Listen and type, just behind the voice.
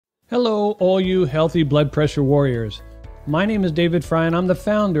Hello, all you healthy blood pressure warriors. My name is David Fry and I'm the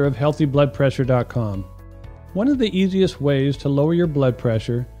founder of HealthyBloodPressure.com. One of the easiest ways to lower your blood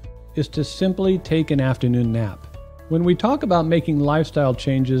pressure is to simply take an afternoon nap. When we talk about making lifestyle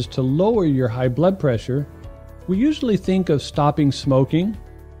changes to lower your high blood pressure, we usually think of stopping smoking,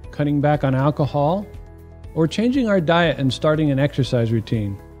 cutting back on alcohol, or changing our diet and starting an exercise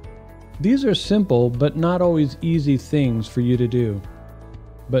routine. These are simple but not always easy things for you to do.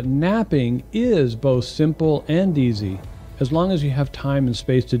 But napping is both simple and easy, as long as you have time and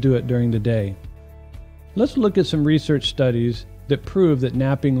space to do it during the day. Let's look at some research studies that prove that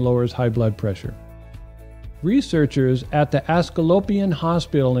napping lowers high blood pressure. Researchers at the Asklepios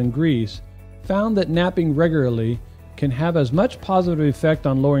Hospital in Greece found that napping regularly can have as much positive effect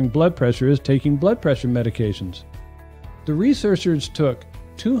on lowering blood pressure as taking blood pressure medications. The researchers took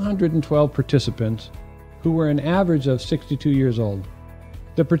 212 participants who were an average of 62 years old.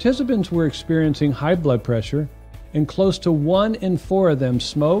 The participants were experiencing high blood pressure, and close to 1 in 4 of them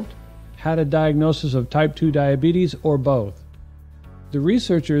smoked, had a diagnosis of type 2 diabetes, or both. The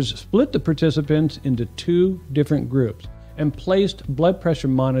researchers split the participants into 2 different groups and placed blood pressure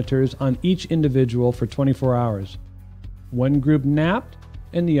monitors on each individual for 24 hours. One group napped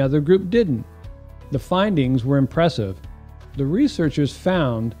and the other group didn't. The findings were impressive. The researchers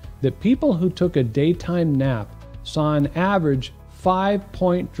found that people who took a daytime nap saw an average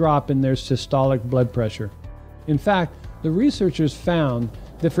 5-point drop in their systolic blood pressure. In fact, the researchers found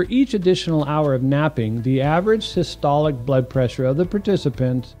that for each additional hour of napping, the average systolic blood pressure of the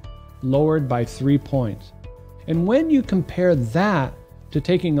participants lowered by 3 points. And when you compare that to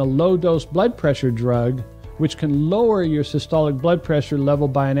taking a low-dose blood pressure drug, which can lower your systolic blood pressure level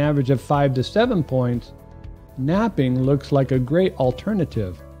by an average of 5 to 7 points, napping looks like a great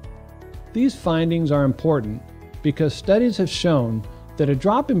alternative. These findings are important because studies have shown that a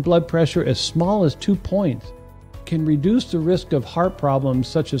drop in blood pressure as small as 2 points can reduce the risk of heart problems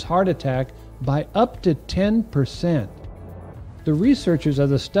such as heart attack by up to 10%. The researchers of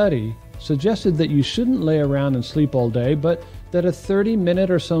the study suggested that you shouldn't lay around and sleep all day, but that a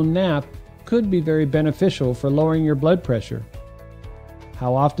 30-minute or so nap could be very beneficial for lowering your blood pressure.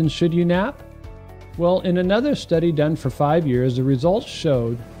 How often should you nap? Well, in another study done for 5 years, the results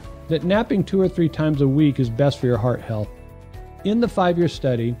showed that napping 2 or 3 times a week is best for your heart health. In the 5-year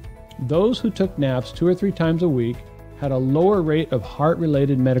study, those who took naps 2 or 3 times a week had a lower rate of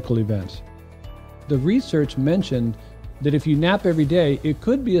heart-related medical events. The research mentioned that if you nap every day, it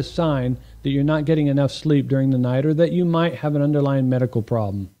could be a sign that you're not getting enough sleep during the night or that you might have an underlying medical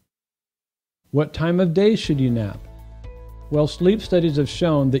problem. What time of day should you nap? Well, sleep studies have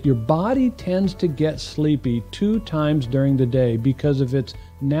shown that your body tends to get sleepy 2 times during the day because of its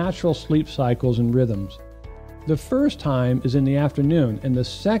natural sleep cycles and rhythms. The first time is in the afternoon, and the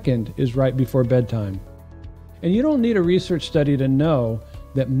second is right before bedtime. And you don't need a research study to know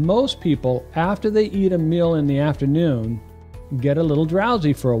that most people, after they eat a meal in the afternoon, get a little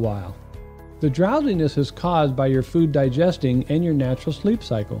drowsy for a while. The drowsiness is caused by your food digesting and your natural sleep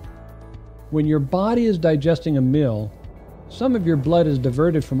cycle. When your body is digesting a meal, some of your blood is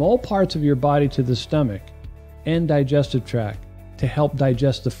diverted from all parts of your body to the stomach and digestive tract to help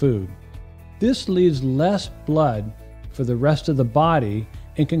digest the food. This leaves less blood for the rest of the body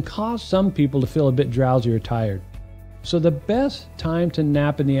and can cause some people to feel a bit drowsy or tired. So the best time to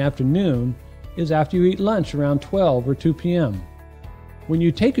nap in the afternoon is after you eat lunch around 12 or 2 p.m. When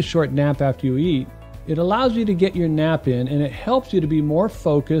you take a short nap after you eat, it allows you to get your nap in and it helps you to be more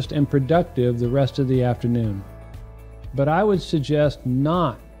focused and productive the rest of the afternoon. But I would suggest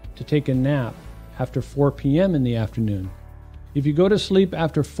not to take a nap after 4 p.m. in the afternoon. If you go to sleep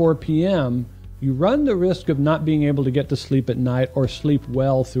after 4 p.m., you run the risk of not being able to get to sleep at night or sleep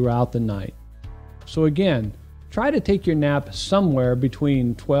well throughout the night. So again, try to take your nap somewhere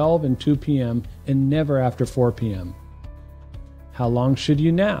between 12 and 2 p.m. and never after 4 p.m. How long should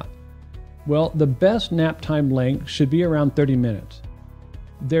you nap? Well, the best nap time length should be around 30 minutes.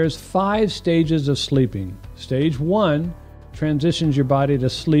 There's 5 stages of sleeping. Stage 1 transitions your body to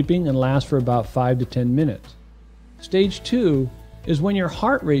sleeping and lasts for about 5 to 10 minutes. Stage 2 is when your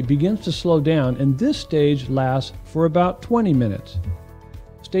heart rate begins to slow down, and this stage lasts for about 20 minutes.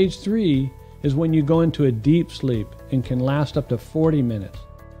 Stage 3 is when you go into a deep sleep and can last up to 40 minutes.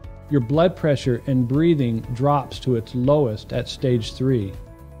 Your blood pressure and breathing drops to its lowest at stage 3.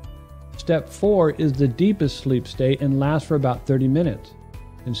 Step 4 is the deepest sleep state and lasts for about 30 minutes.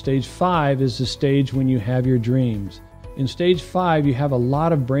 And stage 5 is the stage when you have your dreams. In stage 5, you have a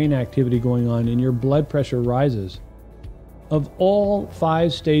lot of brain activity going on and your blood pressure rises. Of all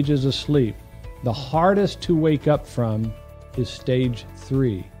 5 stages of sleep, the hardest to wake up from is stage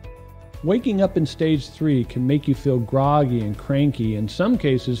 3. Waking up in stage 3 can make you feel groggy and cranky, in some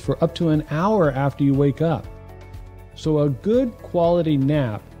cases for up to an hour after you wake up. So a good quality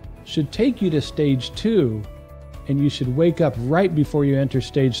nap should take you to stage 2, and you should wake up right before you enter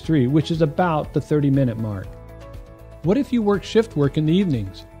stage 3, which is about the 30-minute mark. What if you work shift work in the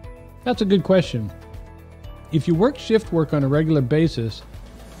evenings? That's a good question. If you work shift work on a regular basis,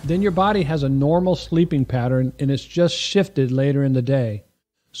 then your body has a normal sleeping pattern and it's just shifted later in the day.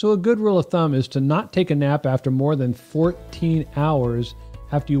 So a good rule of thumb is to not take a nap after more than 14 hours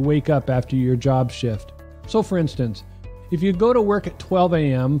after you wake up after your job shift. So for instance, if you go to work at 12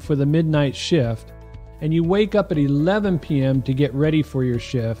 a.m. for the midnight shift and you wake up at 11 p.m. to get ready for your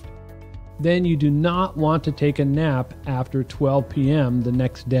shift, then you do not want to take a nap after 12 p.m. the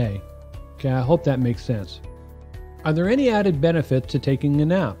next day. Okay, I hope that makes sense. Are there any added benefits to taking a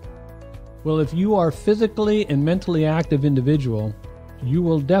nap? Well, if you are a physically and mentally active individual, you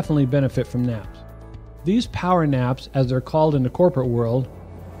will definitely benefit from naps. These power naps, as they're called in the corporate world,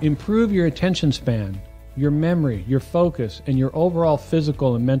 improve your attention span, your memory, your focus, and your overall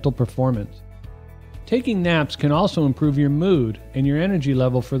physical and mental performance. Taking naps can also improve your mood and your energy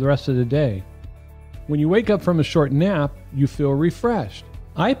level for the rest of the day. When you wake up from a short nap, you feel refreshed.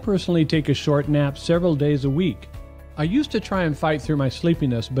 I personally take a short nap several days a week. I used to try and fight through my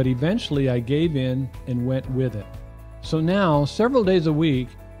sleepiness, but eventually I gave in and went with it. So now, several days a week,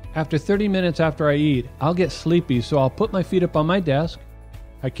 after 30 minutes after I eat, I'll get sleepy, so I'll put my feet up on my desk,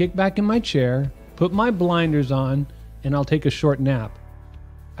 I kick back in my chair, put my blinders on, and I'll take a short nap.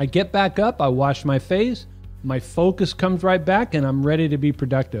 I get back up, I wash my face, my focus comes right back, and I'm ready to be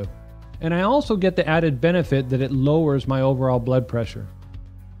productive. And I also get the added benefit that it lowers my overall blood pressure.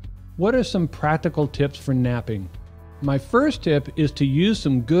 What are some practical tips for napping? My first tip is to use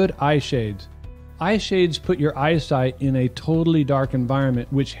some good eye shades. Eye shades put your eyesight in a totally dark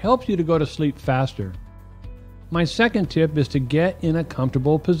environment, which helps you to go to sleep faster. My second tip is to get in a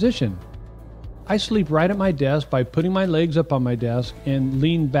comfortable position. I sleep right at my desk by putting my legs up on my desk and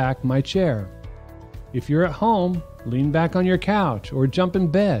lean back my chair. If you're at home, lean back on your couch or jump in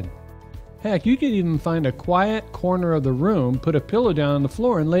bed. Heck, you could even find a quiet corner of the room, put a pillow down on the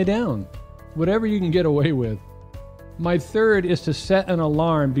floor and lay down. Whatever you can get away with. My third is to set an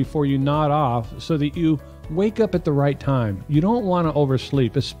alarm before you nod off so that you wake up at the right time. You don't want to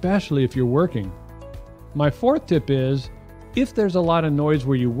oversleep, especially if you're working. My fourth tip is, if there's a lot of noise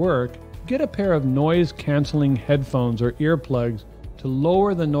where you work, get a pair of noise-canceling headphones or earplugs to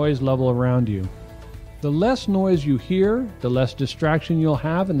lower the noise level around you. The less noise you hear, the less distraction you'll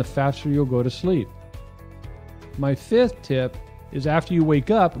have and the faster you'll go to sleep. My fifth tip is after you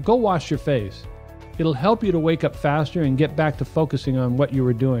wake up, go wash your face. It'll help you to wake up faster and get back to focusing on what you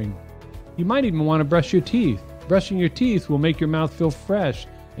were doing. You might even want to brush your teeth. Brushing your teeth will make your mouth feel fresh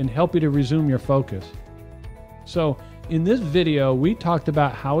and help you to resume your focus. So, in this video, we talked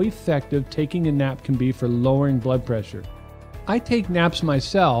about how effective taking a nap can be for lowering blood pressure. I take naps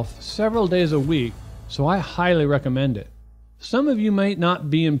myself several days a week, so I highly recommend it. Some of you might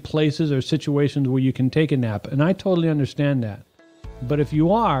not be in places or situations where you can take a nap, and I totally understand that. But if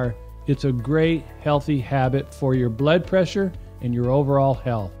you are, it's a great, healthy habit for your blood pressure and your overall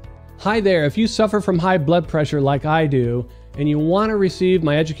health. Hi there, if you suffer from high blood pressure like I do, and you want to receive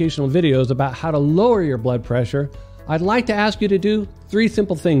my educational videos about how to lower your blood pressure, I'd like to ask you to do 3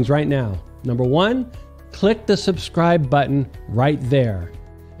 simple things right now. Number 1, click the subscribe button right there.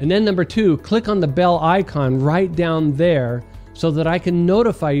 And then number 2, click on the bell icon right down there so that I can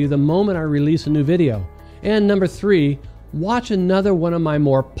notify you the moment I release a new video. And number 3, watch another one of my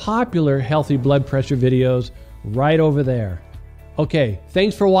more popular healthy blood pressure videos right over there. Okay,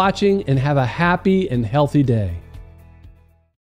 thanks for watching and have a happy and healthy day.